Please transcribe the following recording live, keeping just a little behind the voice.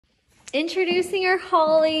Introducing our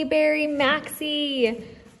Holly Berry Maxi.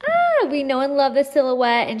 We know and love the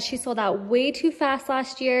silhouette, and she sold out way too fast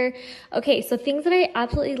last year. Okay, so things that I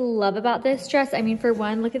absolutely love about this dress. I mean, for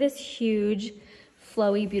one, look at this huge,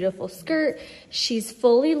 flowy, beautiful skirt. She's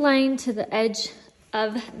fully lined to the edge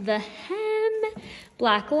of the hem,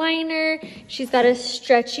 black liner. She's got a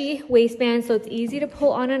stretchy waistband, so it's easy to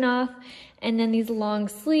pull on and off. And then these long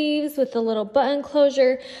sleeves with a little button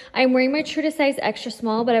closure. I'm wearing my true to size extra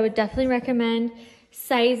small, but I would definitely recommend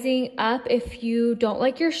sizing up if you don't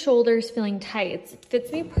like your shoulders feeling tight. It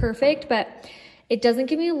fits me perfect, but it doesn't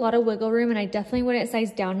give me a lot of wiggle room, and I definitely wouldn't size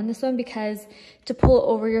down in this one because to pull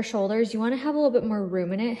over your shoulders, you want to have a little bit more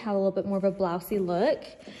room in it, have a little bit more of a blousey look.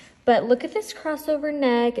 But look at this crossover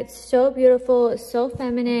neck. It's so beautiful. It's so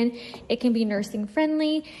feminine. It can be nursing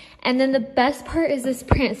friendly. And then the best part is this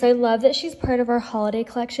print. So I love that she's part of our holiday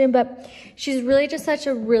collection, but she's really just such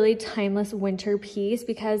a really timeless winter piece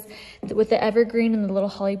because with the evergreen and the little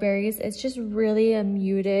holly berries, it's just really a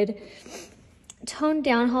muted, toned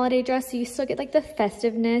down holiday dress. So you still get like the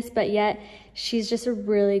festiveness, but yet she's just a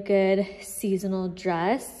really good seasonal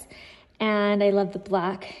dress. And I love the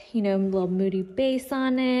black, you know, little moody base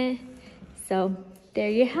on it. So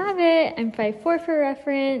there you have it. I'm 5'4" for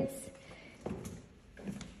reference.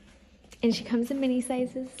 And she comes in mini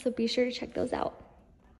sizes, so be sure to check those out.